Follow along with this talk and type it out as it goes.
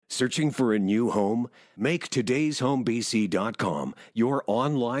Searching for a new home? Make today'shomebc.com your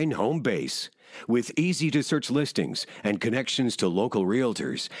online home base. With easy-to-search listings and connections to local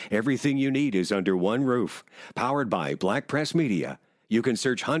realtors, everything you need is under one roof. Powered by Black Press Media, you can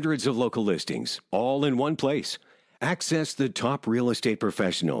search hundreds of local listings, all in one place. Access the top real estate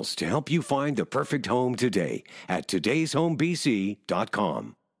professionals to help you find the perfect home today at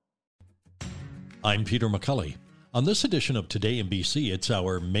today'shomebc.com. I'm Peter McCulley. On this edition of Today in BC, it's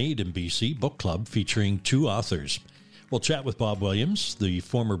our Made in BC book club featuring two authors. We'll chat with Bob Williams, the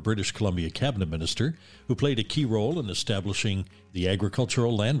former British Columbia cabinet minister, who played a key role in establishing the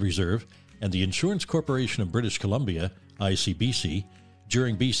Agricultural Land Reserve and the Insurance Corporation of British Columbia, ICBC,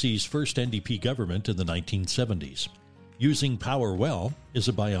 during BC's first NDP government in the 1970s. Using Power Well is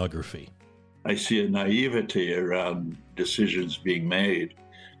a biography. I see a naivety around decisions being made,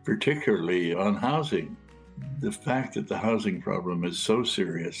 particularly on housing. The fact that the housing problem is so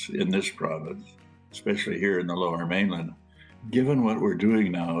serious in this province, especially here in the Lower Mainland, given what we're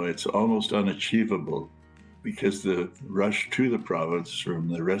doing now, it's almost unachievable because the rush to the province from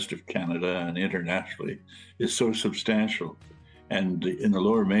the rest of Canada and internationally is so substantial. And in the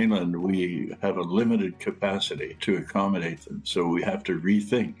Lower Mainland, we have a limited capacity to accommodate them. So we have to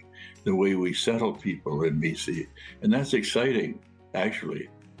rethink the way we settle people in BC. And that's exciting, actually.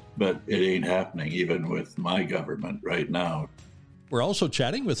 But it ain't happening even with my government right now. We're also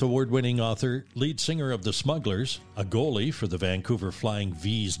chatting with award-winning author, lead singer of The Smugglers, a goalie for the Vancouver Flying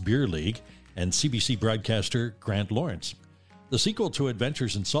V's Beer League, and CBC broadcaster Grant Lawerance. The sequel to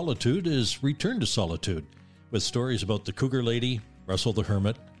Adventures in Solitude is Return to Solitude, with stories about the Cougar Lady, Russell the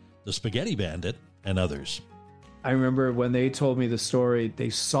Hermit, the Spaghetti Bandit, and others. I remember when they told me the story, they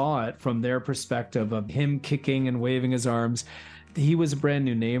saw it from their perspective of him kicking and waving his arms. He was a brand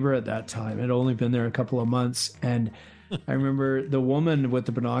new neighbor at that time. Had only been there a couple of months. And I remember the woman with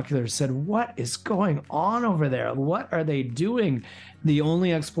the binoculars said, "What is going on over there? What are they doing?" The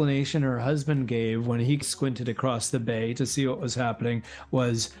only explanation her husband gave when he squinted across the bay to see what was happening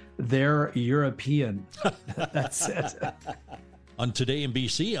was, "They're European." That's it. On Today in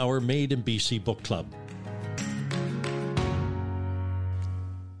BC, our Made in BC book club.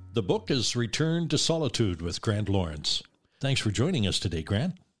 The book is Return to Solitude with Grant Lawerance. Thanks for joining us today,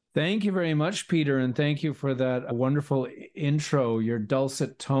 Grant. Thank you very much, Peter, and thank you for that wonderful intro. Your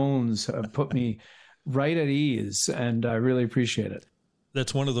dulcet tones put me right at ease, and I really appreciate it.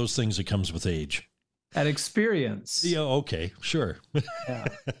 That's one of those things that comes with age. At experience. Yeah, okay, sure. Yeah.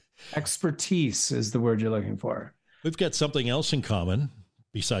 Expertise is the word you're looking for. We've got something else in common,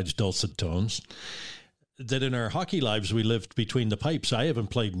 besides dulcet tones, that in our hockey lives we lived between the pipes. I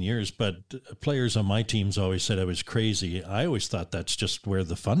haven't played in years, but players on my teams always said I was crazy. I always thought that's just where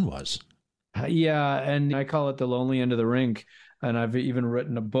the fun was. Yeah, and I call it the lonely end of the rink, and I've even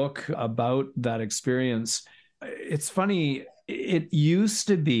written a book about that experience. It's funny, it used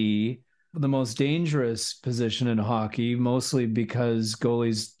to be the most dangerous position in hockey, mostly because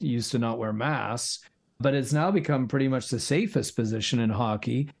goalies used to not wear masks, but it's now become pretty much the safest position in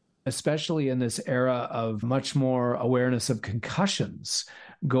hockey, especially in this era of much more awareness of concussions.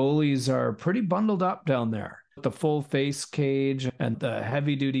 Goalies are pretty bundled up down there. The full face cage and the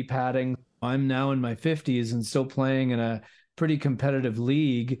heavy-duty padding. I'm now in my 50s and still playing in a pretty competitive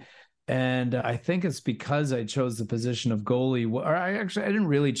league. And I think it's because I chose the position of goalie. Or I didn't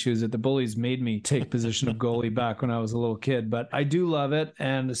really choose it. The bullies made me take position of goalie back when I was a little kid. But I do love it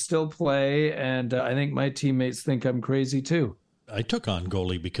and still play. And I think my teammates think I'm crazy too. I took on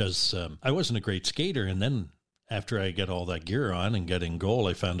goalie because I wasn't a great skater. And then after I got all that gear on and got in goal,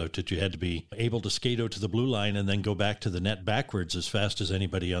 I found out that you had to be able to skate out to the blue line and then go back to the net backwards as fast as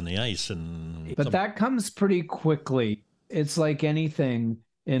anybody on the ice. But that comes pretty quickly. It's like anything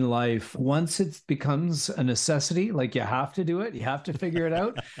in life. Once it becomes a necessity, like you have to do it, you have to figure it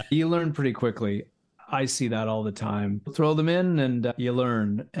out, you learn pretty quickly. I see that all the time. Throw them in and you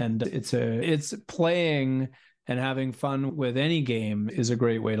learn. And it's playing and having fun with any game is a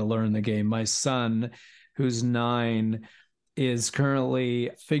great way to learn the game. My son, who's 9, is currently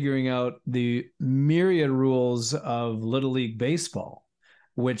figuring out the myriad rules of Little League Baseball,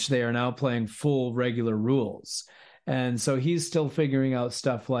 which they are now playing full regular rules. And so he's still figuring out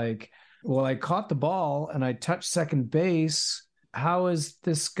stuff like, well, I caught the ball and I touched second base. How is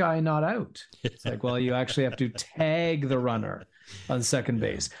this guy not out? It's like, well, you actually have to tag the runner on second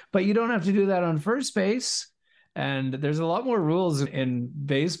base, but you don't have to do that on first base. And there's a lot more rules in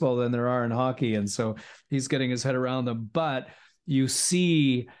baseball than there are in hockey. And so he's getting his head around them. But you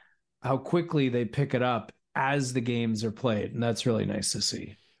see how quickly they pick it up as the games are played. And that's really nice to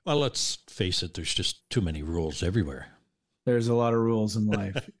see. Well, let's face it, there's just too many rules everywhere. There's a lot of rules in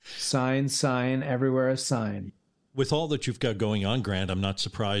life. Sign, everywhere a sign. With all that you've got going on, Grant, I'm not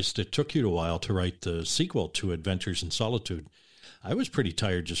surprised it took you a while to write the sequel to Adventures in Solitude. I was pretty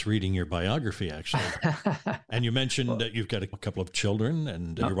tired just reading your biography, actually. And you mentioned that you've got a couple of children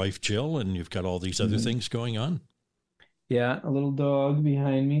and your wife, Jill, and you've got all these other things going on. Yeah, a little dog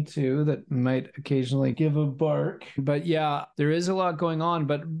behind me too that might occasionally give a bark. But yeah, there is a lot going on.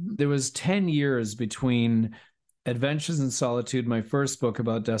 But there was 10 years between Adventures in Solitude, my first book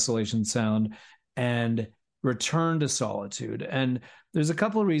about Desolation Sound, and Return to Solitude. And there's a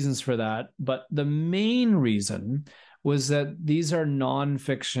couple of reasons for that. But the main reason was that these are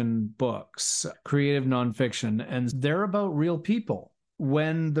nonfiction books, creative nonfiction, and they're about real people.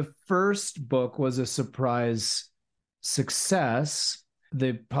 When the first book was a surprise success,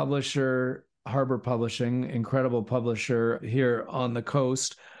 the publisher, Harbor Publishing, incredible publisher here on the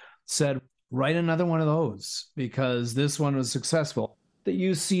coast, said, write another one of those because this one was successful. That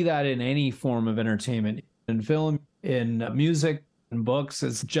you see that in any form of entertainment, in film, in music, in books,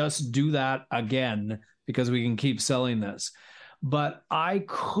 is just do that again because we can keep selling this. But I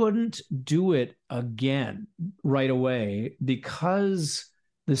couldn't do it again right away because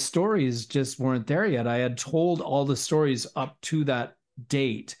the stories just weren't there yet. I had told all the stories up to that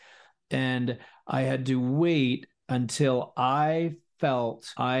date, and I had to wait until I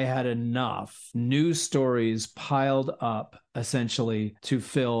felt I had enough new stories piled up essentially to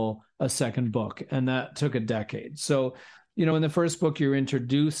fill a second book. And that took a decade. So, you know, in the first book, you're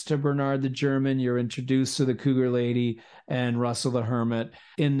introduced to Bernard the German, you're introduced to the Cougar Lady and Russell the Hermit.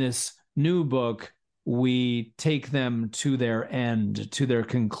 In this new book, we take them to their end, to their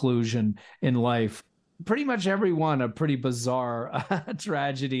conclusion in life. Pretty much every one a pretty bizarre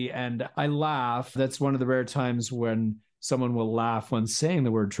tragedy. And I laugh. That's one of the rare times when someone will laugh when saying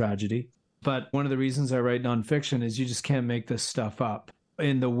the word tragedy. But one of the reasons I write nonfiction is you just can't make this stuff up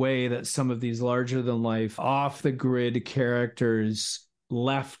in the way that some of these larger than life, off the grid characters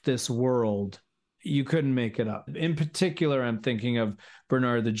left this world. You couldn't make it up. In particular, I'm thinking of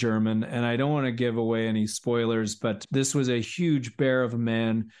Bernard the German, and I don't want to give away any spoilers, but this was a huge bear of a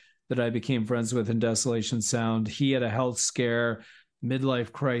man that I became friends with in Desolation Sound. He had a health scare,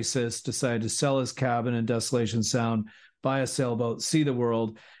 midlife crisis, decided to sell his cabin in Desolation Sound, buy a sailboat, see the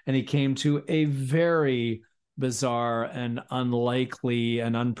world, and he came to a very bizarre and unlikely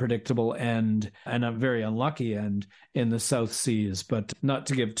and unpredictable end, and a very unlucky end in the South Seas, but not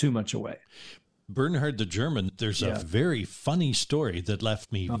to give too much away. Bernhard the German, there's a very funny story that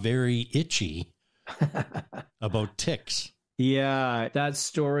left me very itchy about ticks. Yeah, that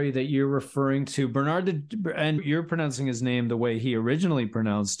story that you're referring to, and you're pronouncing his name the way he originally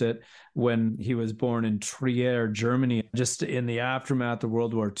pronounced it when he was born in Trier, Germany, just in the aftermath of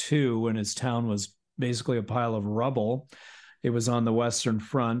World War II, when his town was basically a pile of rubble. It was on the Western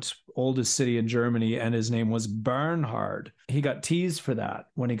Front, oldest city in Germany, and his name was Bernhard. He got teased for that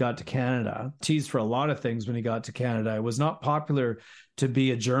when he got to Canada, teased for a lot of things when he got to Canada. It was not popular to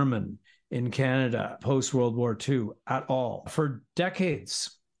be a German in Canada post-World War II at all for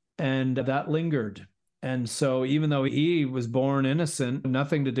decades, and that lingered. And so even though he was born innocent,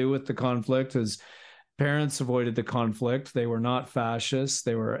 nothing to do with the conflict, his parents avoided the conflict. They were not fascists.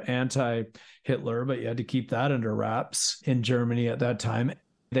 They were anti-Hitler, but you had to keep that under wraps in Germany at that time.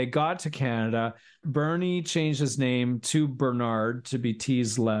 They got to Canada. Bernie changed his name to Bernard to be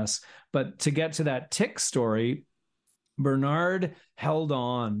teased less. But to get to that tick story, Bernard held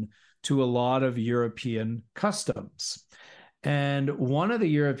on to a lot of European customs. And one of the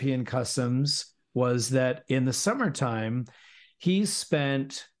European customs was that in the summertime, he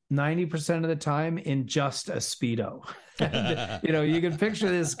spent 90% of the time in just a Speedo. And, you know, you can picture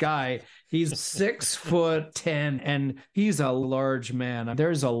this guy, he's 6'10", and he's a large man.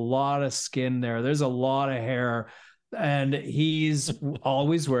 There's a lot of skin there. There's a lot of hair. And he's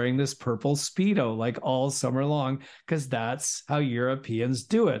always wearing this purple Speedo like all summer long, because that's how Europeans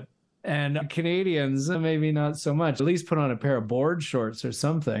do it. And Canadians, maybe not so much. At least put on a pair of board shorts or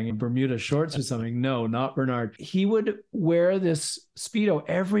something, Bermuda shorts or something. No, not Bernard. He would wear this Speedo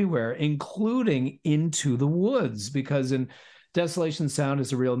everywhere, including into the woods, because in Desolation Sound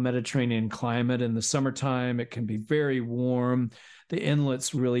is a real Mediterranean climate. In the summertime, it can be very warm. The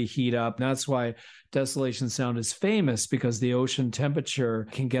inlets really heat up. And that's why Desolation Sound is famous, because the ocean temperature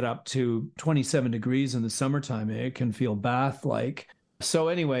can get up to 27 degrees in the summertime. It can feel bath-like. So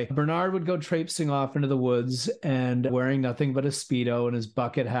anyway, Bernard would go traipsing off into the woods and wearing nothing but a Speedo and his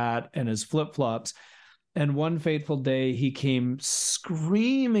bucket hat and his flip-flops. And one fateful day, he came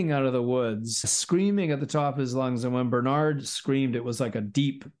screaming out of the woods, screaming at the top of his lungs. And when Bernard screamed, it was like a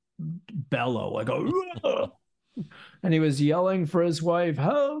deep bellow, like a... And he was yelling for his wife,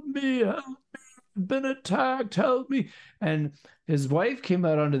 help me, help me, I've been attacked, help me. And his wife came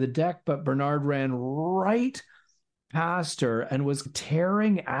out onto the deck, but Bernard ran right past her and was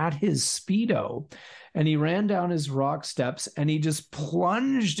tearing at his Speedo. And he ran down his rock steps and he just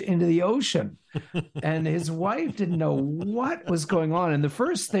plunged into the ocean. And his wife didn't know what was going on. And the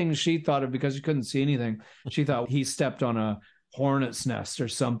first thing she thought of, because she couldn't see anything, she thought he stepped on a hornet's nest or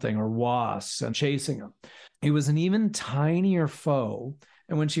something, or wasps, and chasing him. He was an even tinier foe.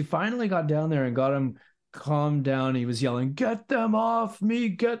 And when she finally got down there and got him calmed down, he was yelling, get them off me,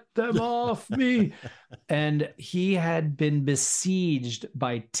 get them off me. And he had been besieged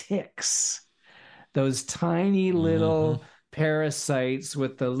by ticks, those tiny little parasites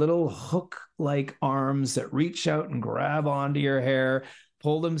with the little hook-like arms that reach out and grab onto your hair,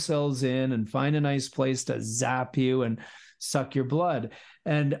 pull themselves in and find a nice place to zap you and suck your blood.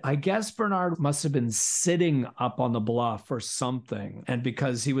 And I guess Bernard must have been sitting up on the bluff or something. And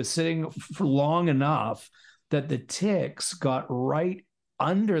because he was sitting for long enough that the ticks got right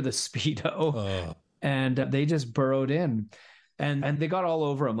under the Speedo and they just burrowed in. And they got all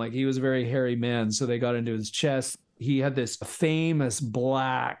over him. Like, he was a very hairy man. So they got into his chest. He had this famous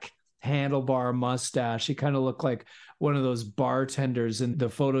black handlebar mustache. He kind of looked like one of those bartenders in the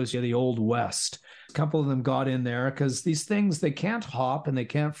photos of the Old West. A couple of them got in there because these things, they can't hop and they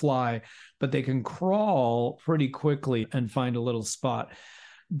can't fly, but they can crawl pretty quickly and find a little spot.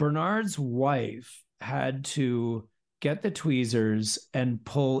 Bernard's wife had to get the tweezers and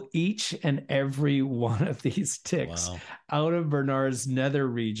pull each and every one of these ticks out of Bernard's nether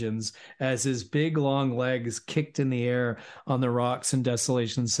regions as his big long legs kicked in the air on the rocks in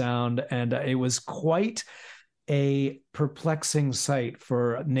Desolation Sound. And it was quite a perplexing sight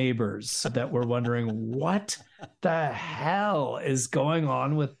for neighbors that were wondering what the hell is going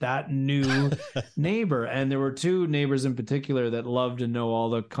on with that new neighbor. And there were two neighbors in particular that loved to know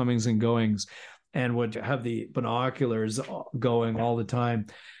all the comings and goings and would have the binoculars going all the time.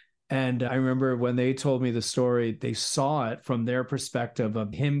 And I remember when they told me the story, they saw it from their perspective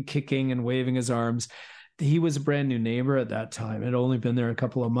of him kicking and waving his arms. He was a brand new neighbor at that time. It had only been there a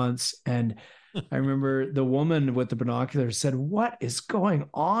couple of months. And I remember the woman with the binoculars said, what is going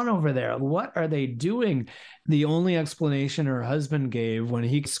on over there? What are they doing? The only explanation her husband gave when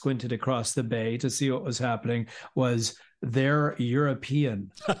he squinted across the bay to see what was happening was, they're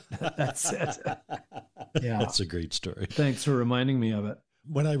European. That's it. Yeah. That's a great story. Thanks for reminding me of it.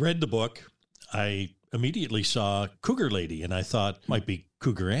 When I read the book, I immediately saw Cougar Lady, and I thought it might be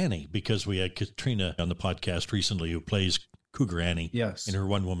Cougar Annie, because we had Katrina on the podcast recently who plays Cougar Annie in her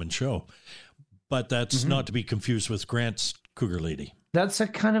one-woman show. But that's not to be confused with Grant's Cougar Lady. That's a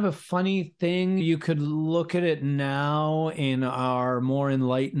kind of a funny thing. You could look at it now in our more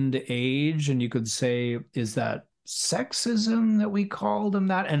enlightened age, and you could say, is that sexism that we called him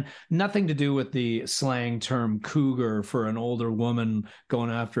that? And nothing to do with the slang term cougar for an older woman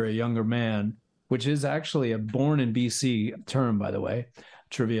going after a younger man, which is actually a born in BC term, by the way,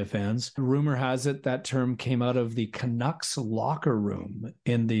 trivia fans. Rumor has it that term came out of the Canucks locker room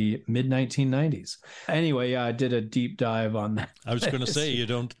in the mid-1990s. Anyway, yeah, I did a deep dive on that. I was going to say, you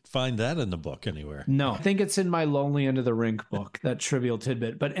don't find that in the book anywhere. No, I think it's in my Lonely End of the Rink book, that trivial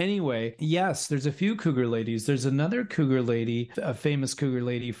tidbit. But anyway, yes, there's a few cougar ladies. There's another cougar lady, a famous cougar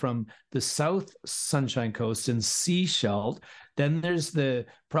lady from the South Sunshine Coast in Sechelt. Then there's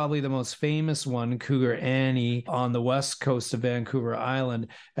probably the most famous one, Cougar Annie, on the west coast of Vancouver Island.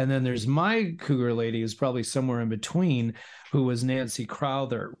 And then there's my cougar lady, who's probably somewhere in between, who was Nancy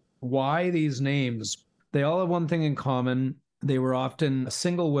Crowther. Why these names? They all have one thing in common. They were often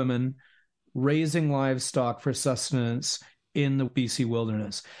single women raising livestock for sustenance in the BC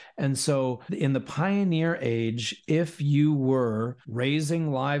wilderness. And so in the pioneer age, if you were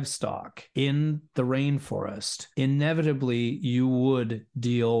raising livestock in the rainforest, inevitably you would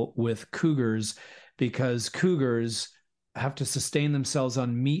deal with cougars, because cougars have to sustain themselves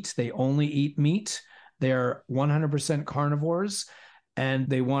on meat. They only eat meat. They're 100% carnivores, and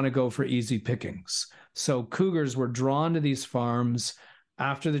they want to go for easy pickings. So cougars were drawn to these farms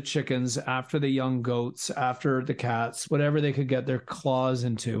after the chickens, after the young goats, after the cats, whatever they could get their claws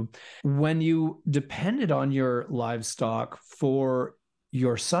into. When you depended on your livestock for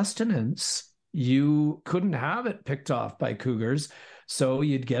your sustenance, you couldn't have it picked off by cougars. So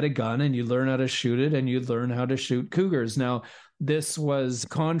you'd get a gun and you'd learn how to shoot it, and you'd learn how to shoot cougars. Now, this was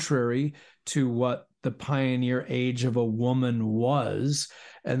contrary to what the pioneer age of a woman was.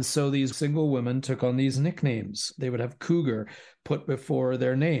 And so these single women took on these nicknames. They would have cougar put before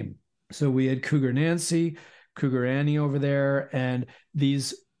their name. So we had Cougar Nancy, Cougar Annie over there, and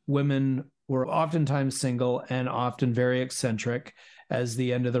these women were oftentimes single and often very eccentric, as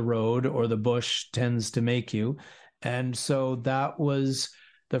the end of the road or the bush tends to make you. And so that was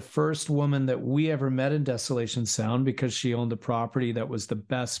the first woman that we ever met in Desolation Sound, because she owned the property that was the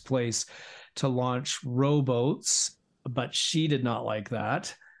best place to launch rowboats. But she did not like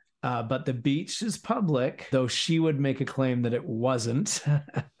that. But the beach is public, though she would make a claim that it wasn't.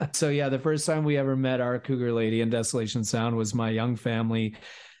 So yeah, the first time we ever met our cougar lady in Desolation Sound was my young family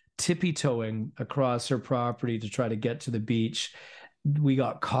tippy-toeing across her property to try to get to the beach. We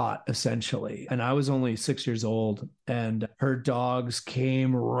got caught, essentially. And I was only 6 years old, and her dogs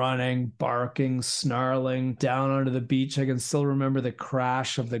came running, barking, snarling down onto the beach. I can still remember the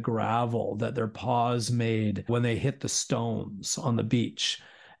crash of the gravel that their paws made when they hit the stones on the beach.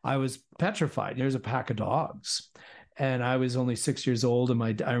 I was petrified. There's a pack of dogs. And I was only 6 years old.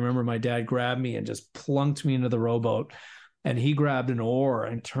 And I remember my dad grabbed me and just plunked me into the rowboat. And he grabbed an oar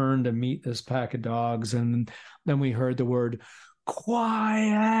and turned to meet this pack of dogs. And then we heard the word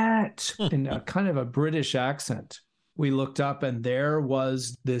quiet in a kind of a British accent. We looked up, and there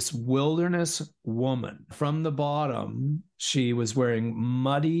was this wilderness woman. From the bottom, she was wearing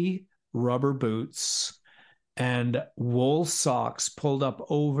muddy rubber boots and wool socks pulled up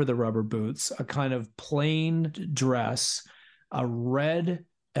over the rubber boots, a kind of plain dress, a red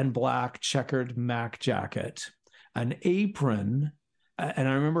and black checkered Mac jacket, an apron. And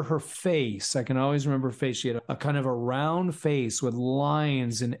I remember her face. I can always remember her face. She had a kind of a round face with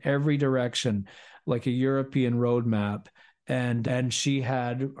lines in every direction, like a European road map. And she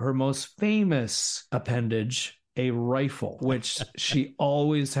had her most famous appendage, a rifle, which she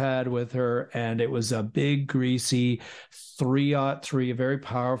always had with her. And it was a big, greasy 303, a very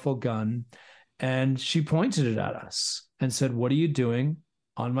powerful gun. And she pointed it at us and said, "What are you doing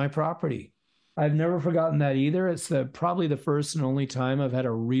on my property?" I've never forgotten that either. It's probably the first and only time I've had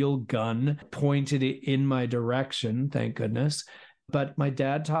a real gun pointed in my direction, thank goodness. But my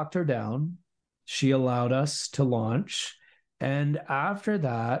dad talked her down. She allowed us to launch. And after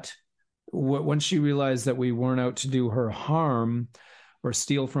that, when she realized that we weren't out to do her harm or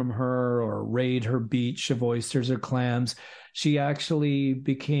steal from her or raid her beach of oysters or clams, she actually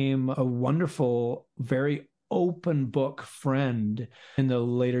became a wonderful, very open book friend in the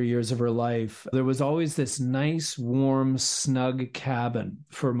later years of her life. There was always this nice, warm, snug cabin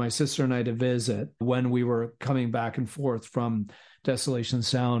for my sister and I to visit when we were coming back and forth from Desolation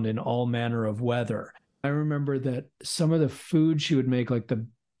Sound in all manner of weather. I remember that some of the food she would make, like the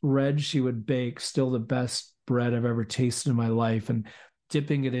bread she would bake, still the best bread I've ever tasted in my life, and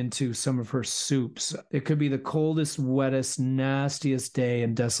dipping it into some of her soups. It could be the coldest, wettest, nastiest day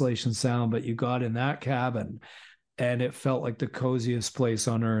in Desolation Sound, but you got in that cabin and it felt like the coziest place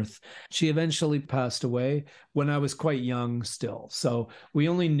on earth. She eventually passed away when I was quite young still. So we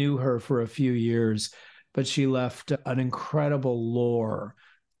only knew her for a few years, but she left an incredible lore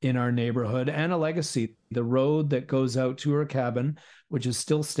in our neighborhood and a legacy. The road that goes out to her cabin, which is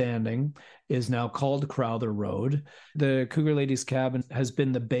still standing, is now called Crowther Road. The Cougar Lady's cabin has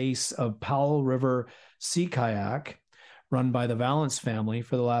been the base of Powell River Sea Kayak, run by the Lawerance family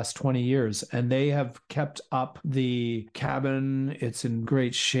for the last 20 years. And they have kept up the cabin. It's in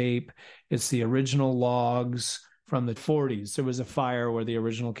great shape. It's the original logs from the 40s. There was a fire where the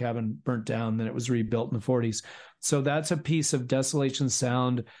original cabin burnt down, then it was rebuilt in the 40s. So that's a piece of Desolation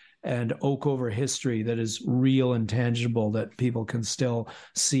Sound and Oakover history that is real and tangible that people can still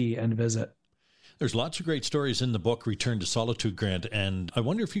see and visit. There's lots of great stories in the book, Return to Solitude, Grant, and I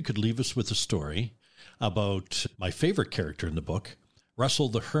wonder if you could leave us with a story about my favorite character in the book, Russell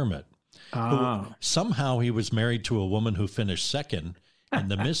the Hermit. Somehow he was married to a woman who finished second in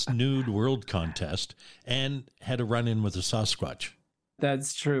the Miss Nude World Contest and had a run-in with a Sasquatch.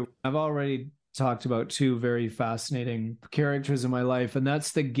 That's true. I've already talked about two very fascinating characters in my life, and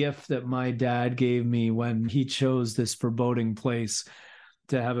that's the gift that my dad gave me when he chose this foreboding place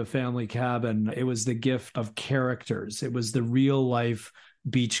to have a family cabin. It was the gift of characters. It was the real life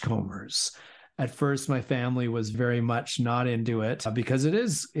beachcombers. At first, my family was very much not into it because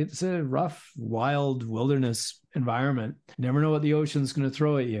it's a rough, wild wilderness environment. You never know what the ocean's going to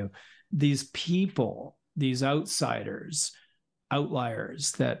throw at you. These people, these outsiders,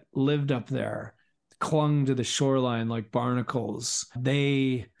 outliers that lived up there, clung to the shoreline like barnacles.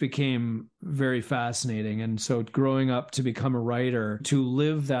 They became very fascinating. And so growing up to become a writer, to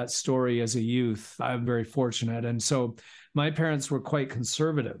live that story as a youth, I'm very fortunate. And so my parents were quite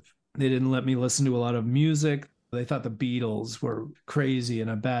conservative. They didn't let me listen to a lot of music. They thought the Beatles were crazy and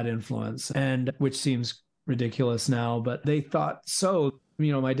a bad influence, and which seems ridiculous now, but they thought so.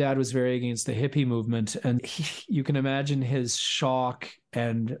 You know, my dad was very against the hippie movement, and you can imagine his shock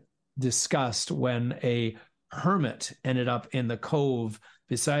and disgust when a hermit ended up in the cove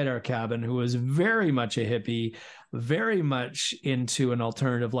beside our cabin, who was very much a hippie, very much into an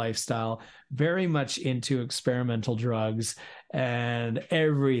alternative lifestyle, very much into experimental drugs and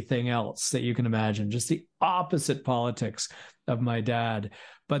everything else that you can imagine, just the opposite politics of my dad.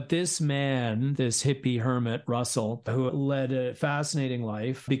 But this man, this hippie hermit, Russell, who led a fascinating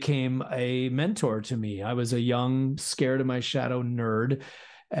life, became a mentor to me. I was a young, scared of my shadow nerd.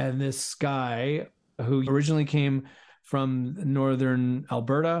 And this guy, who originally came from northern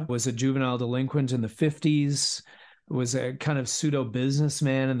Alberta, was a juvenile delinquent in the 50s, was a kind of pseudo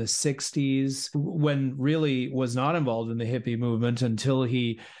businessman in the 60s, when really was not involved in the hippie movement until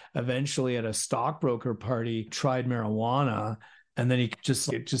he eventually at a stockbroker party tried marijuana. And then it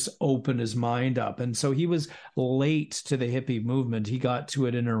just opened his mind up. And so he was late to the hippie movement. He got to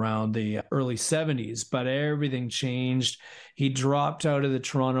it in around the early 70s, but everything changed. He dropped out of the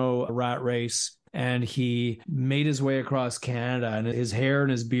Toronto rat race and he made his way across Canada, and his hair and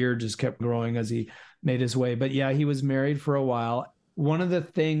his beard just kept growing as he made his way. But yeah, he was married for a while. One of the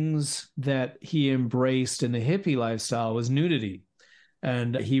things that he embraced in the hippie lifestyle was nudity.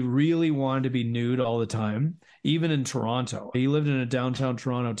 And he really wanted to be nude all the time, even in Toronto. He lived in a downtown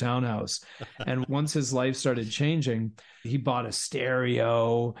Toronto townhouse. And once his life started changing, he bought a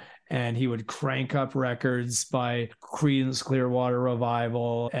stereo and he would crank up records by Creedence Clearwater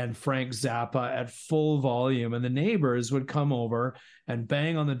Revival and Frank Zappa at full volume. And the neighbors would come over and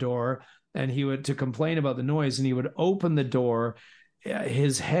bang on the door, and he would to complain about the noise, and he would open the door.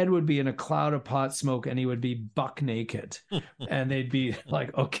 His head would be in a cloud of pot smoke and he would be buck naked. And they'd be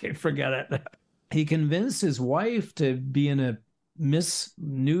like, okay, forget it. He convinced his wife to be in a Miss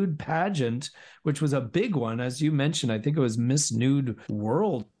Nude pageant, which was a big one. As you mentioned, I think it was Miss Nude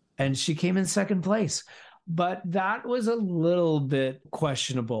World. And she came in second place. But that was a little bit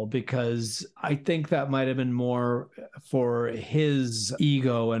questionable, because I think that might have been more for his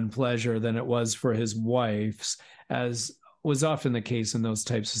ego and pleasure than it was for his wife's, as was often the case in those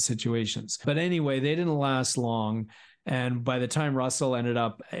types of situations. But anyway, they didn't last long. And by the time Russell ended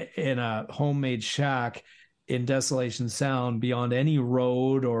up in a homemade shack in Desolation Sound, beyond any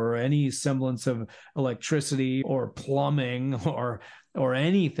road or any semblance of electricity or plumbing or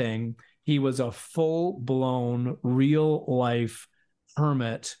anything, he was a full-blown, real-life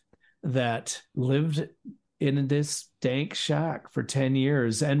hermit that lived in this dank shack for 10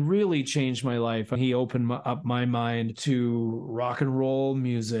 years and really changed my life. He opened up my mind to rock and roll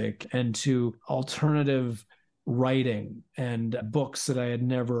music and to alternative writing and books that I had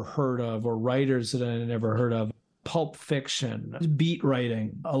never heard of, or writers that I had never heard of, pulp fiction, beat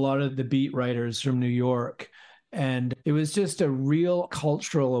writing, a lot of the beat writers from New York. And it was just a real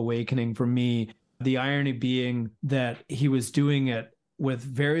cultural awakening for me. The irony being that he was doing it with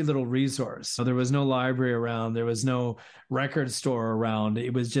very little resource. So there was no library around. There was no record store around.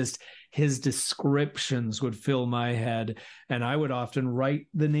 It was just his descriptions would fill my head. And I would often write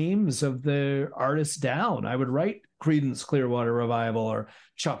the names of the artists down. I would write Creedence Clearwater Revival or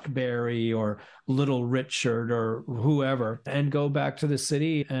Chuck Berry or Little Richard or whoever, and go back to the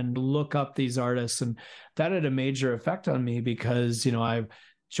city and look up these artists. And that had a major effect on me because, I've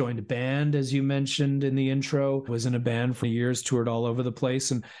joined a band, as you mentioned in the intro, was in a band for years, toured all over the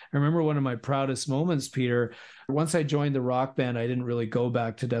place. And I remember one of my proudest moments, Peter, once I joined the rock band, I didn't really go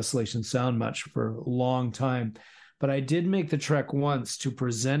back to Desolation Sound much for a long time, but I did make the trek once to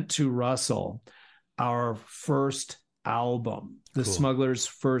present to Russell our first album, the Cool. Smugglers'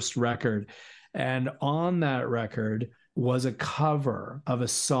 first record. And on that record was a cover of a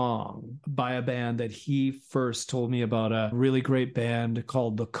song by a band that he first told me about, a really great band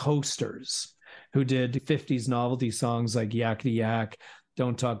called The Coasters, who did 50s novelty songs like Yakety Yak,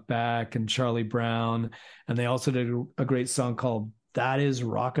 Don't Talk Back, and Charlie Brown. And they also did a great song called That Is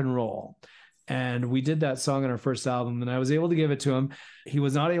Rock and Roll. And we did that song on our first album, and I was able to give it to him. He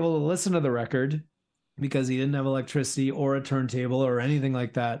was not able to listen to the record because he didn't have electricity or a turntable or anything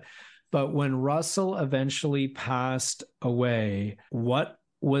like that. But when Russell eventually passed away, what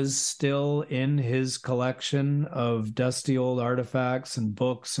was still in his collection of dusty old artifacts and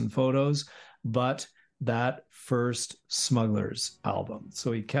books and photos but that first Smugglers album?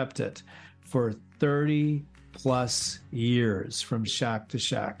 So he kept it for 30 plus years from shack to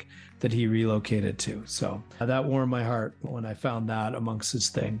shack that he relocated to. So that warmed my heart when I found that amongst his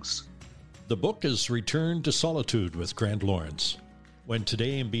things. The book is Return to Solitude with Grant Lawerance. When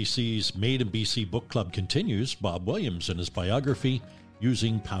Today in BC's Made in BC Book Club continues, Bob Williams in his biography,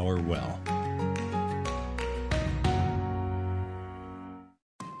 Using Power Well.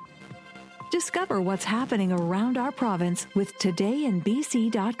 Discover what's happening around our province with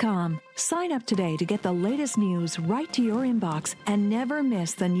todayinbc.com. Sign up today to get the latest news right to your inbox and never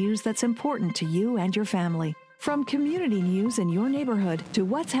miss the news that's important to you and your family. From community news in your neighborhood to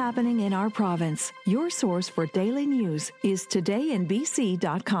what's happening in our province, your source for daily news is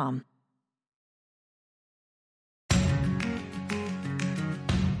todayinbc.com.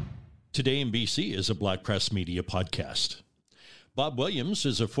 Today in BC is a Black Press Media podcast. Bob Williams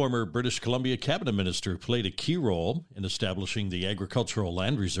is a former British Columbia cabinet minister who played a key role in establishing the Agricultural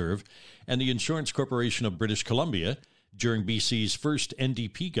Land Reserve and the Insurance Corporation of British Columbia during BC's first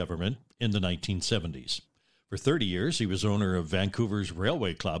NDP government in the 1970s. For 30 years, he was owner of Vancouver's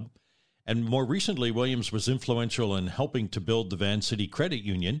Railway Club, and more recently, Williams was influential in helping to build the Van City Credit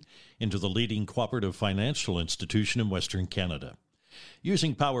Union into the leading cooperative financial institution in Western Canada.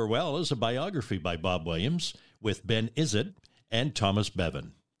 Using Power Well is a biography by Bob Williams with Ben Izzet and Thomas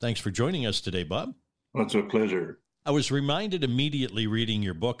Bevan. Thanks for joining us today, Bob. Well, it's a pleasure. I was reminded immediately reading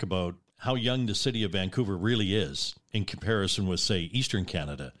your book about how young the city of Vancouver really is in comparison with, say, Eastern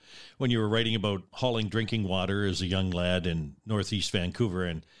Canada, when you were writing about hauling drinking water as a young lad in Northeast Vancouver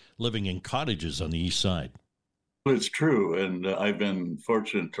and living in cottages on the east side. Well, it's true, and I've been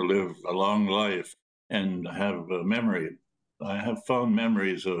fortunate to live a long life and have a memory. I have fond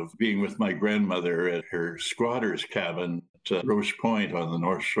memories of being with my grandmother at her squatter's cabin at Roche Point on the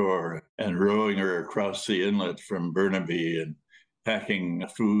North Shore and rowing her across the inlet from Burnaby and packing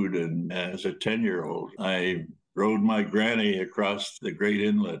food. And as a 10-year-old, I rowed my granny across the great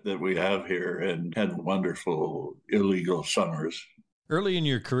inlet that we have here and had wonderful illegal summers. Early in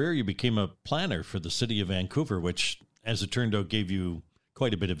your career, you became a planner for the city of Vancouver, which, as it turned out, gave you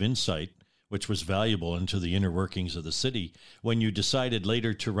quite a bit of insight, which was valuable into the inner workings of the city when you decided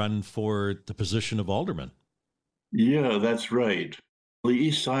later to run for the position of alderman. Yeah, that's right. The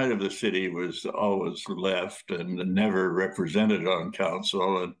east side of the city was always left and never represented on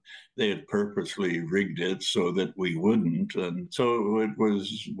council, and they had purposely rigged it so that we wouldn't. And so it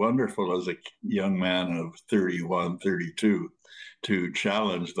was wonderful as a young man of 31, 32 to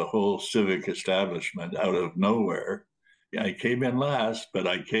challenge the whole civic establishment out of nowhere. I came in last, but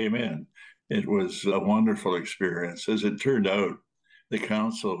I came in. It was a wonderful experience. As it turned out, the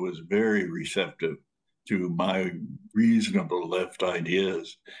council was very receptive to my reasonable left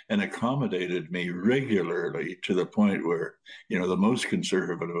ideas and accommodated me regularly to the point where, the most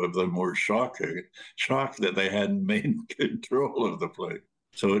conservative of them were shocked that they hadn't made control of the place.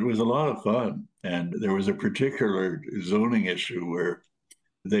 So it was a lot of fun. And there was a particular zoning issue where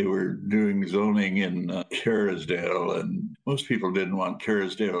they were doing zoning in Kerrisdale, and most people didn't want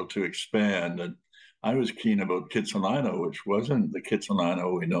Kerrisdale to expand. And I was keen about Kitsilano, which wasn't the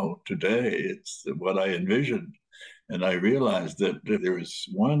Kitsilano we know today. It's what I envisioned. And I realized that there was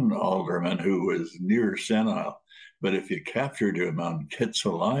one alderman who was near senile, but if you captured him on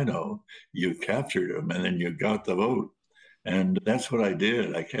Kitsilano, you captured him and then you got the vote. And that's what I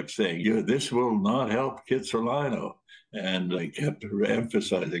did. I kept saying, this will not help Kitsilano. And I kept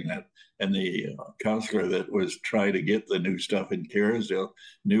emphasizing that. And the councillor that was trying to get the new stuff in Kerrisdale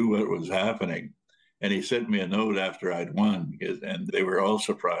knew what was happening. And he sent me a note after I'd won, and they were all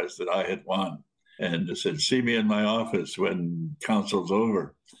surprised that I had won. And said, see me in my office when council's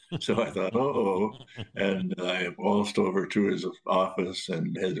over. So I thought, uh-oh. And I waltzed over to his office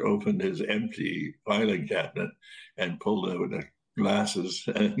and had opened his empty filing cabinet and pulled out the glasses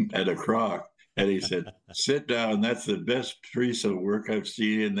and a crock. And he said, sit down. That's the best piece of work I've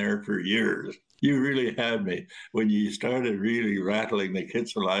seen in there for years. You really had me when you started really rattling the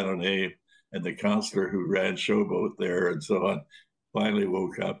Kitsilano name, and the councillor who ran Showboat there and so on finally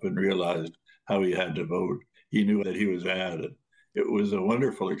woke up and realized how he had to vote. He knew that he was added. It was a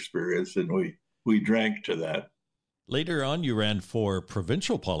wonderful experience, and we drank to that. Later on, you ran for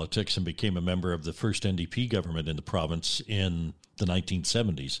provincial politics and became a member of the first NDP government in the province in the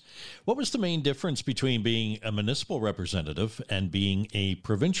 1970s. What was the main difference between being a municipal representative and being a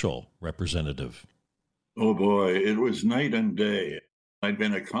provincial representative? Oh boy, it was night and day. I'd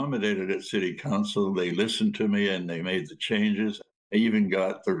been accommodated at City Council. They listened to me and they made the changes. I even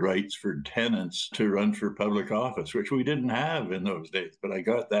got the rights for tenants to run for public office, which we didn't have in those days. But I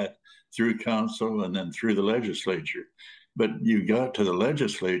got that through council and then through the legislature. But you got to the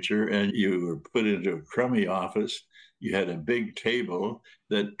legislature and you were put into a crummy office. You had a big table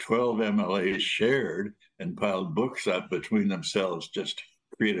that 12 MLAs shared and piled books up between themselves just to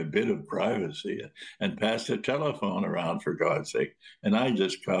create a bit of privacy, and passed a telephone around, for God's sake. And I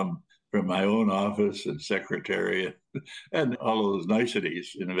just come from my own office and secretariat and all those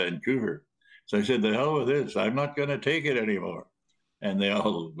niceties in Vancouver. So I said, the hell with this. I'm not going to take it anymore. And they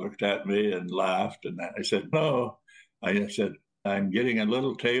all looked at me and laughed. And I said, no. I said, I'm getting a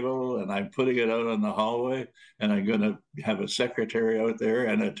little table and I'm putting it out on the hallway, and I'm going to have a secretary out there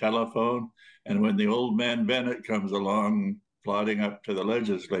and a telephone. And when the old man Bennett comes along plodding up to the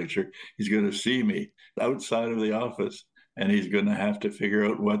legislature, he's going to see me outside of the office, and he's going to have to figure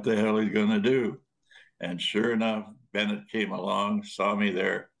out what the hell he's going to do. And sure enough, Bennett came along, saw me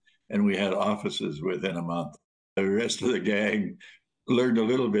there, and we had offices within a month. The rest of the gang learned a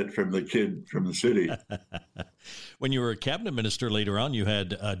little bit from the kid from the city. When you were a cabinet minister later on, you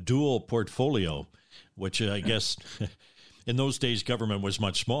had a dual portfolio, which I guess in those days government was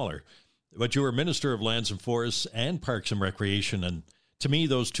much smaller. But you were Minister of Lands and Forests and Parks and Recreation, and to me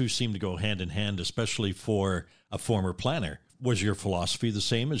those two seem to go hand in hand, especially for a former planner. Was your philosophy the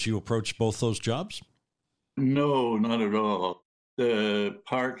same as you approached both those jobs? No, not at all. The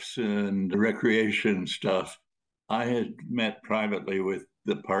parks and recreation stuff, I had met privately with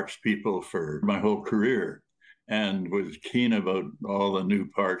the parks people for my whole career and was keen about all the new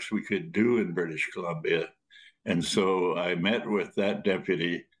parks we could do in British Columbia. And so I met with that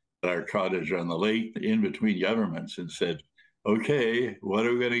deputy at our cottage on the lake in between governments and said, okay, what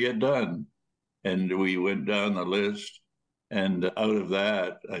are we going to get done? And we went down the list. And out of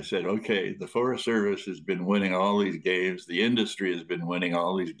that, I said, okay, the Forest Service has been winning all these games. The industry has been winning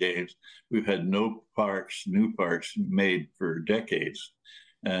all these games. We've had no parks, new parks made for decades.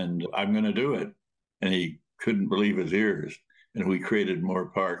 And I'm going to do it. And he couldn't believe his ears. And we created more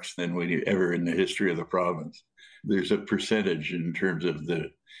parks than we ever in the history of the province. There's a percentage in terms of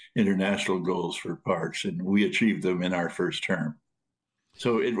the international goals for parks, and we achieved them in our first term.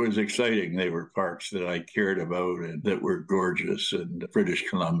 So it was exciting. They were parks that I cared about and that were gorgeous. And British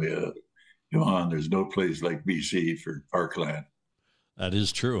Columbia, come on, there's no place like BC for parkland. That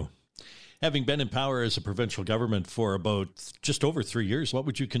is true. Having been in power as a provincial government for about just over 3 years, what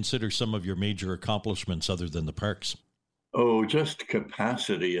would you consider some of your major accomplishments other than the parks? Oh, just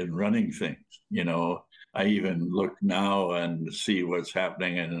capacity and running things. You know, I even look now and see what's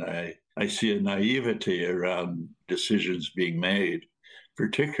happening, and I see a naivety around decisions being made,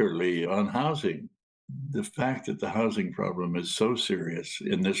 particularly on housing. The fact that the housing problem is so serious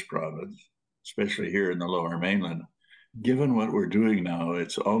in this province, especially here in the Lower Mainland, given what we're doing now,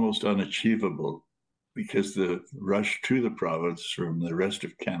 it's almost unachievable because the rush to the province from the rest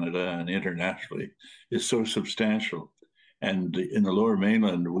of Canada and internationally is so substantial. And in the Lower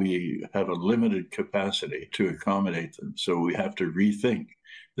Mainland, we have a limited capacity to accommodate them. So we have to rethink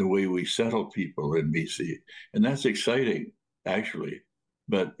the way we settle people in BC. And that's exciting, actually,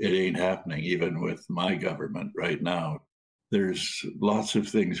 but it ain't happening even with my government right now. There's lots of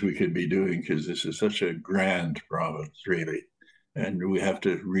things we could be doing because this is such a grand province, really. And we have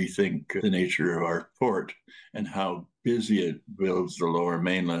to rethink the nature of our port and how busy it builds the Lower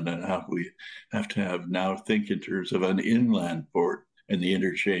Mainland, and how we have to have now think in terms of an inland port and the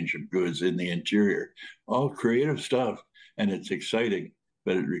interchange of goods in the interior. All creative stuff, and it's exciting,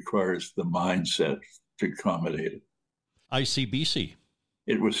 but it requires the mindset to accommodate it. ICBC.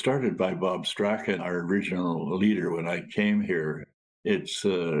 It was started by Bob Strachan, our original leader, when I came here. It's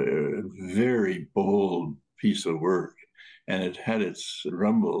a very bold piece of work, and it had its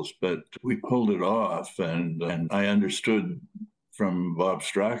rumbles, but we pulled it off. And I understood from Bob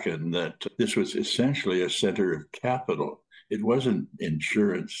Strachan that this was essentially a center of capital. It wasn't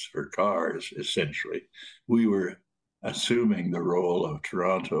insurance for cars, essentially. We were assuming the role of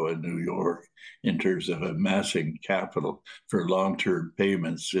Toronto and New York in terms of amassing capital for long-term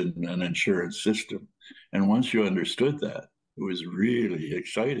payments in an insurance system. And once you understood that, it was really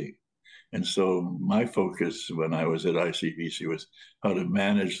exciting. And so my focus when I was at ICBC was how to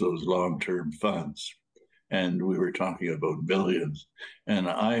manage those long-term funds. And we were talking about billions. And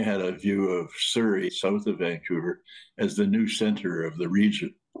I had a view of Surrey, south of Vancouver, as the new center of the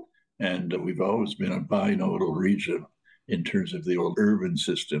region. And we've always been a binodal region in terms of the old urban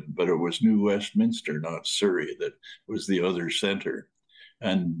system, but it was New Westminster, not Surrey, that was the other center.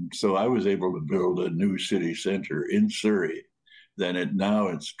 And so I was able to build a new city center in Surrey. Then now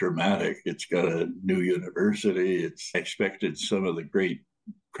it's dramatic. It's got a new university. It's expected some of the great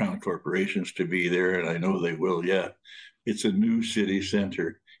crown corporations to be there, and I know they will yet. It's a new city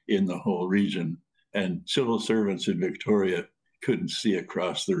center in the whole region, and civil servants in Victoria couldn't see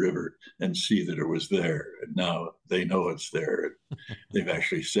across the river and see that it was there. And now they know it's there. They've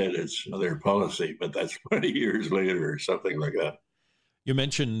actually said it's their policy, but that's 20 years later or something like that. You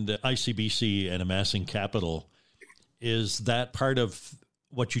mentioned ICBC and amassing capital. Is that part of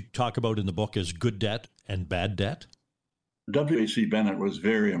what you talk about in the book as good debt and bad debt? W.A.C. Bennett was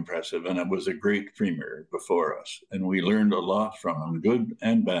very impressive, and it was a great premier before us. And we learned a lot from him, good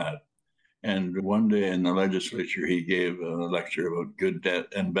and bad. And one day in the legislature, he gave a lecture about good debt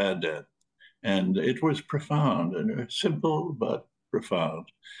and bad debt. And it was profound, and simple but profound.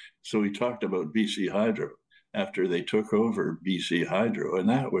 So he talked about BC Hydro after they took over BC Hydro, and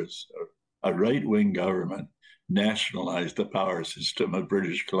that was a right-wing government nationalized the power system of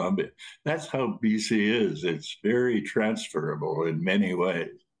British Columbia. That's how BC is. It's very transferable in many ways.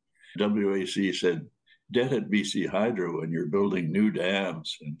 WAC said, debt at BC Hydro when you're building new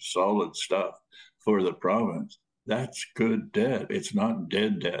dams and solid stuff for the province, that's good debt. It's not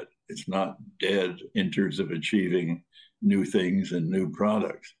dead debt. It's not dead in terms of achieving new things and new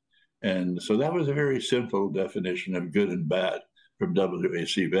products. And so that was a very simple definition of good and bad from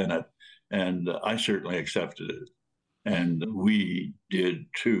W.A.C. Bennett. And I certainly accepted it. And we did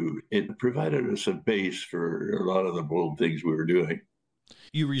too. It provided us a base for a lot of the bold things we were doing.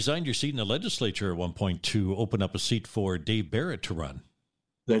 You resigned your seat in the legislature at one point to open up a seat for Dave Barrett to run.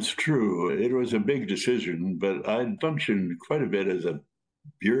 That's true. It was a big decision, but I functioned quite a bit as a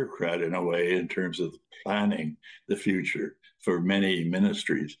bureaucrat in a way in terms of planning the future for many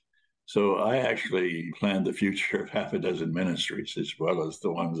ministries. So I actually planned the future of half a dozen ministries as well as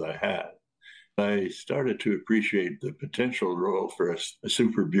the ones I had. I started to appreciate the potential role for a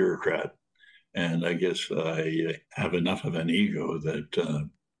super bureaucrat. And I guess I have enough of an ego that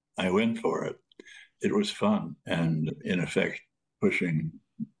I went for it. It was fun. And in effect, pushing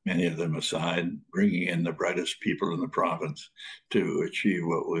many of them aside, bringing in the brightest people in the province to achieve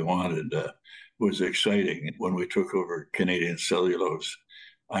what we wanted was exciting. When we took over Canadian Cellulose,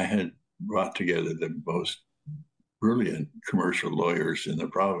 I had brought together the most brilliant commercial lawyers in the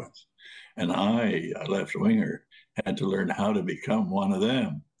province. And I, a left-winger, had to learn how to become one of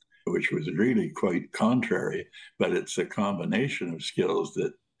them, which was really quite contrary, but it's a combination of skills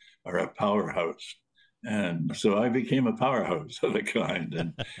that are a powerhouse. And so I became a powerhouse of a kind.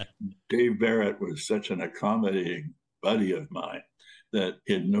 And Dave Barrett was such an accommodating buddy of mine that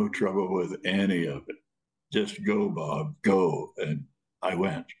he had no trouble with any of it. Just go, Bob, go. And I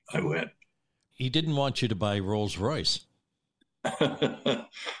went. He didn't want you to buy Rolls-Royce.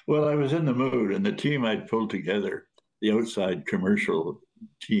 Well, I was in the mood, and the team I'd pulled together, the outside commercial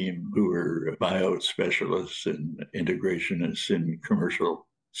team who were buyout specialists and integrationists in commercial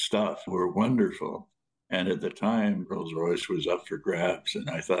stuff, were wonderful. And at the time, Rolls-Royce was up for grabs. And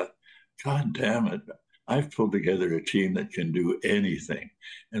I thought, God damn it, I've pulled together a team that can do anything.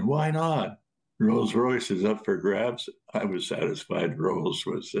 And why not? Rolls-Royce is up for grabs. I was satisfied Rolls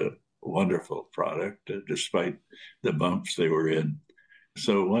was a wonderful product, despite the bumps they were in.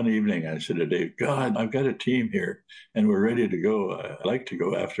 So one evening I said to Dave, God, I've got a team here and we're ready to go. I'd like to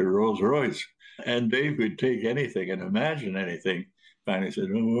go after Rolls-Royce. And Dave would take anything and imagine anything. Finally said,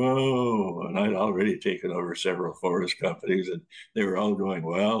 whoa. And I'd already taken over several forest companies and they were all going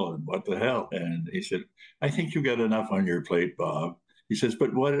well. And what the hell? And he said, I think you got enough on your plate, Bob. He says,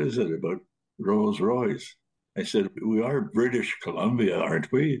 but what is it about Rolls-Royce? I said, we are British Columbia,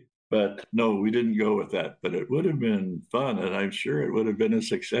 aren't we? But no, we didn't go with that. But it would have been fun, and I'm sure it would have been a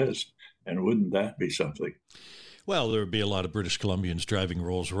success. And wouldn't that be something? Well, there would be a lot of British Columbians driving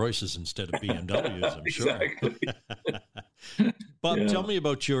Rolls-Royces instead of BMWs, I'm sure. Exactly. Bob, tell me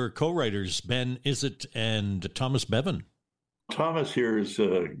about your co-writers, Ben Izzet and Thomas Bevan. Thomas here is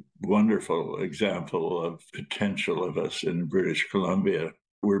a wonderful example of potential of us in British Columbia.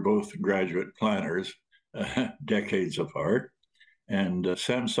 We're both graduate planners, decades apart. And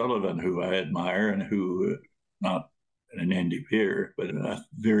Sam Sullivan, who I admire and who, not an NDPer, but a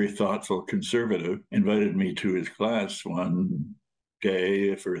very thoughtful conservative, invited me to his class one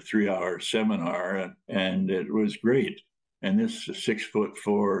day for a 3-hour seminar, and it was great. And this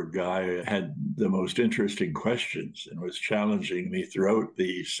 6'4" guy had the most interesting questions and was challenging me throughout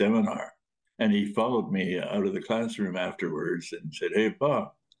the seminar. And he followed me out of the classroom afterwards and said, hey,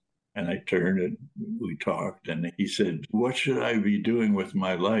 Bob. And I turned and we talked, and he said, what should I be doing with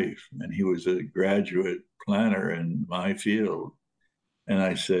my life? And he was a graduate planner in my field. And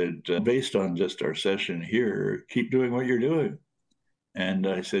I said, based on just our session here, keep doing what you're doing. And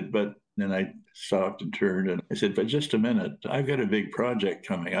I said, but then I stopped and turned and I said, but just a minute, I've got a big project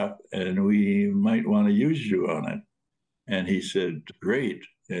coming up and we might want to use you on it. And he said, great.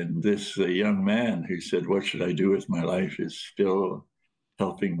 And this young man who said, what should I do with my life is still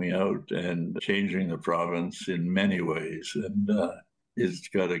helping me out and changing the province in many ways. And it's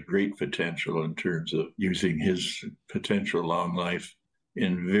got a great potential in terms of using his potential long life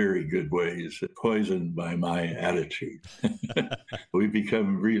in very good ways, poisoned by my attitude. We've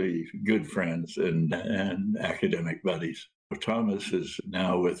become really good friends and academic buddies. Thomas is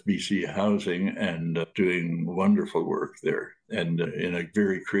now with BC Housing and doing wonderful work there, and in a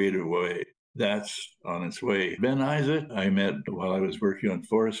very creative way. That's on its way. Ben Isaac, I met while I was working on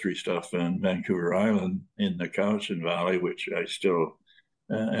forestry stuff on Vancouver Island in the Cowichan Valley, which I still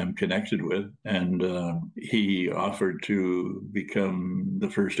am connected with. And he offered to become the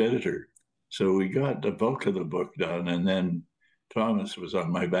first editor. So we got the bulk of the book done, and then Thomas was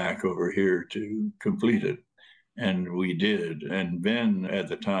on my back over here to complete it. And we did. And Ben, at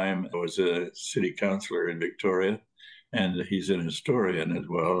the time, was a city councillor in Victoria, and he's an historian as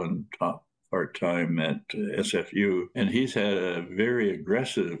well and taught part-time at SFU. And he's had a very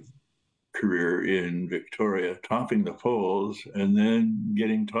aggressive career in Victoria, topping the polls and then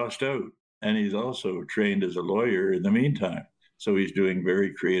getting tossed out. And he's also trained as a lawyer in the meantime. So he's doing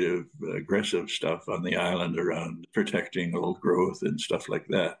very creative, aggressive stuff on the island around protecting old growth and stuff like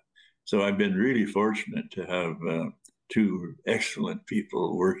that. So I've been really fortunate to have two excellent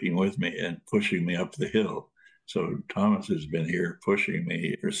people working with me and pushing me up the hill. So Thomas has been here pushing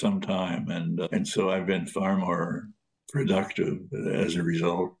me for some time, and so I've been far more productive as a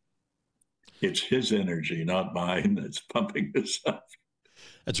result. It's his energy, not mine, that's pumping this up.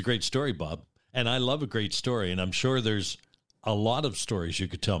 That's a great story, Bob. And I love a great story, and I'm sure there's a lot of stories you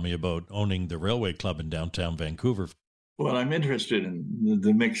could tell me about owning the Railway Club in downtown Vancouver. Well, I'm interested in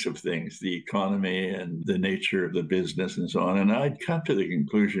the mix of things, the economy and the nature of the business and so on. And I'd come to the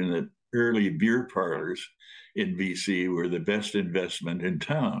conclusion that early beer parlors in BC were the best investment in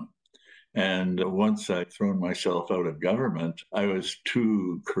town. And once I'd thrown myself out of government, I was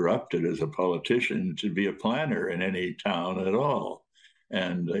too corrupted as a politician to be a planner in any town at all.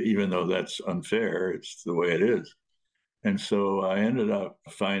 And even though that's unfair, it's the way it is. And so I ended up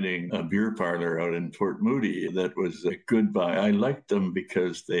finding a beer parlor out in Port Moody that was a good buy. I liked them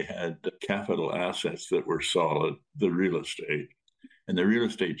because they had capital assets that were solid, the real estate. And the real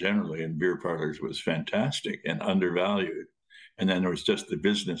estate generally in beer parlors was fantastic and undervalued. And then there was just the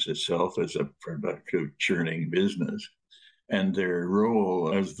business itself as a productive, churning business. And their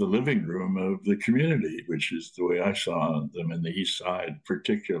role as the living room of the community, which is the way I saw them in the East Side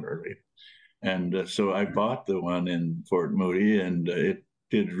particularly. And so I bought the one in Port Moody, and it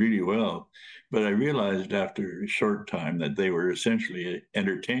did really well. But I realized after a short time that they were essentially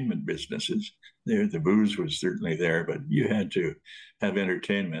entertainment businesses. The booze was certainly there, but you had to have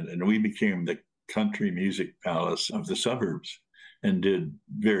entertainment. And we became the country music palace of the suburbs and did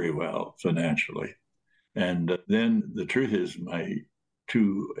very well financially. And then the truth is, my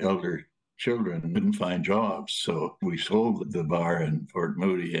two elder children couldn't find jobs. So we sold the bar in Port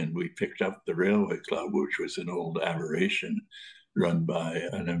Moody and we picked up the Railway Club, which was an old aberration run by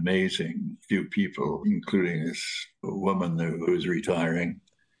an amazing few people, including this woman who was retiring.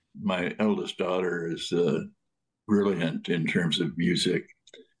 My eldest daughter is brilliant in terms of music,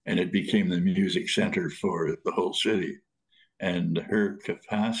 and it became the music center for the whole city. And her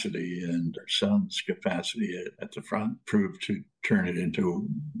capacity and her son's capacity at the front proved to turn it into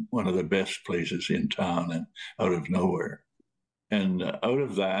one of the best places in town and out of nowhere. And out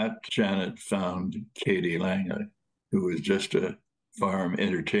of that, Janet found Katie Langley, who was just a farm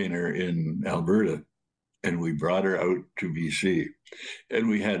entertainer in Alberta. And we brought her out to BC. And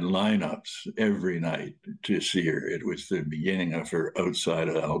we had lineups every night to see her. It was the beginning of her outside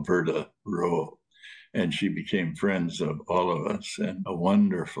of Alberta role. And she became friends of all of us and a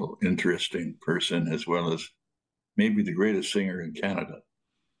wonderful, interesting person, as well as maybe the greatest singer in Canada.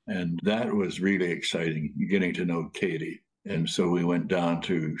 And that was really exciting, getting to know Katie. And so we went down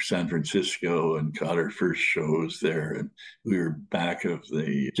to San Francisco and caught our first shows there. And we were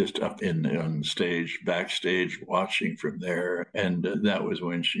just up on stage, backstage, watching from there. And that was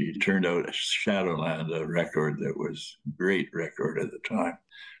when she turned out Shadowland, a record that was a great record at the time.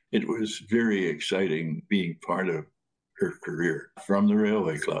 It was very exciting being part of her career from the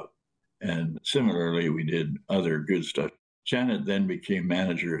Railway Club. And similarly, we did other good stuff. Janet then became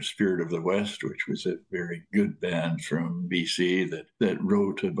manager of Spirit of the West, which was a very good band from BC that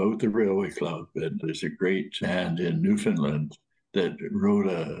wrote about the Railway Club. And there's a great band in Newfoundland that wrote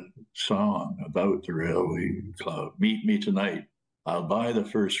a song about the Railway Club. Meet me tonight. I'll buy the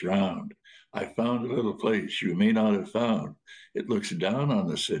first round. I found a little place you may not have found. It looks down on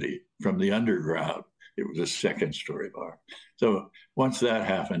the city from the underground. It was a second-story bar. So once that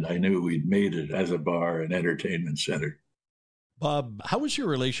happened, I knew we'd made it as a bar and entertainment center. Bob, how was your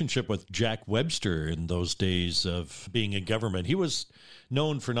relationship with Jack Webster in those days of being in government? He was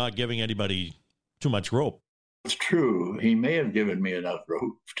known for not giving anybody too much rope. It's true. He may have given me enough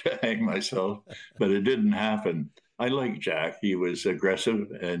rope to hang myself, but it didn't happen. I like Jack. He was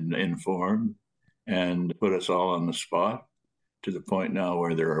aggressive and informed and put us all on the spot. to the point now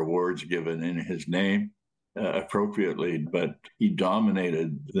where there are awards given in his name appropriately, but he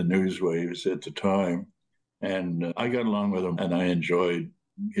dominated the news waves at the time. And I got along with him, and I enjoyed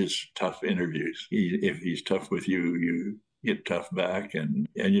his tough interviews. If he's tough with you, you get tough back, and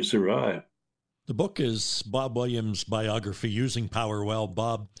you survive. The book is Bob Williams' biography, Using Power Well.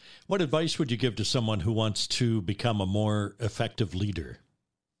 Bob, what advice would you give to someone who wants to become a more effective leader?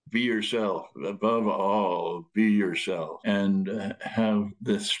 Be yourself. Above all, be yourself, and have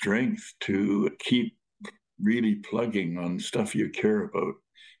the strength to keep really plugging on stuff you care about.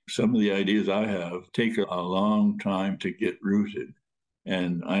 Some of the ideas I have take a long time to get rooted.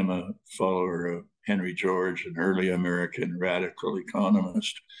 And I'm a follower of Henry George, an early American radical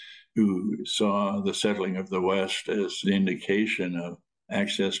economist who saw the settling of the West as an indication of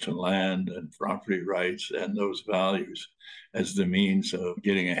access to land and property rights and those values as the means of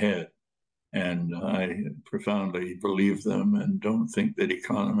getting ahead. And I profoundly believe them and don't think that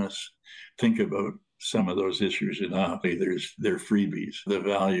economists think about some of those issues enough. They're freebies, the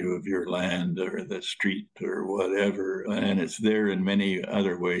value of your land or the street or whatever. And it's there in many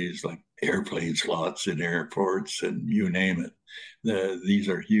other ways, like airplane slots in airports and you name it. These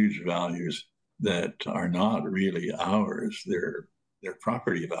are huge values that are not really ours. They're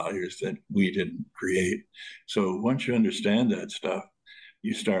property values that we didn't create. So once you understand that stuff,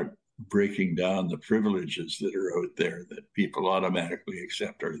 you start breaking down the privileges that are out there that people automatically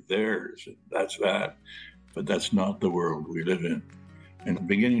accept are theirs. And that's that. But that's not the world we live in. And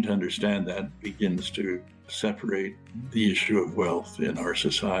beginning to understand that begins to separate the issue of wealth in our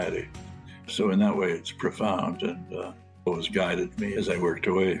society. So in that way, it's profound and always guided me as I worked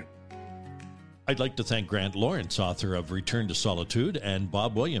away. I'd like to thank Grant Lawerance, author of Return to Solitude, and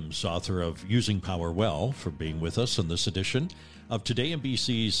Bob Williams, author of Using Power Well, for being with us in this edition of Today in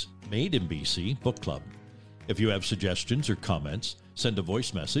BC's Made in BC Book Club. If you have suggestions or comments, send a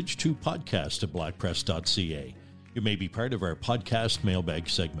voice message to podcast@blackpress.ca. You may be part of our podcast mailbag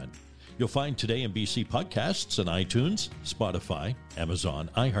segment. You'll find Today in BC podcasts on iTunes, Spotify, Amazon,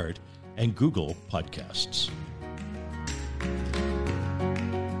 iHeart, and Google Podcasts.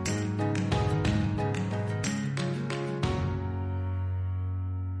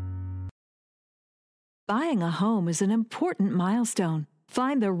 Buying a home is an important milestone.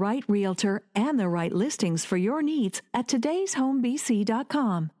 Find the right realtor and the right listings for your needs at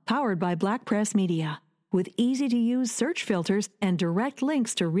today'shomebc.com, powered by Black Press Media. With easy-to-use search filters and direct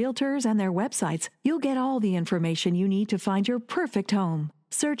links to realtors and their websites, you'll get all the information you need to find your perfect home.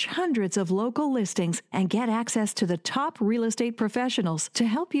 Search hundreds of local listings and get access to the top real estate professionals to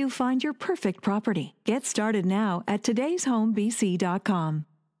help you find your perfect property. Get started now at today'shomebc.com.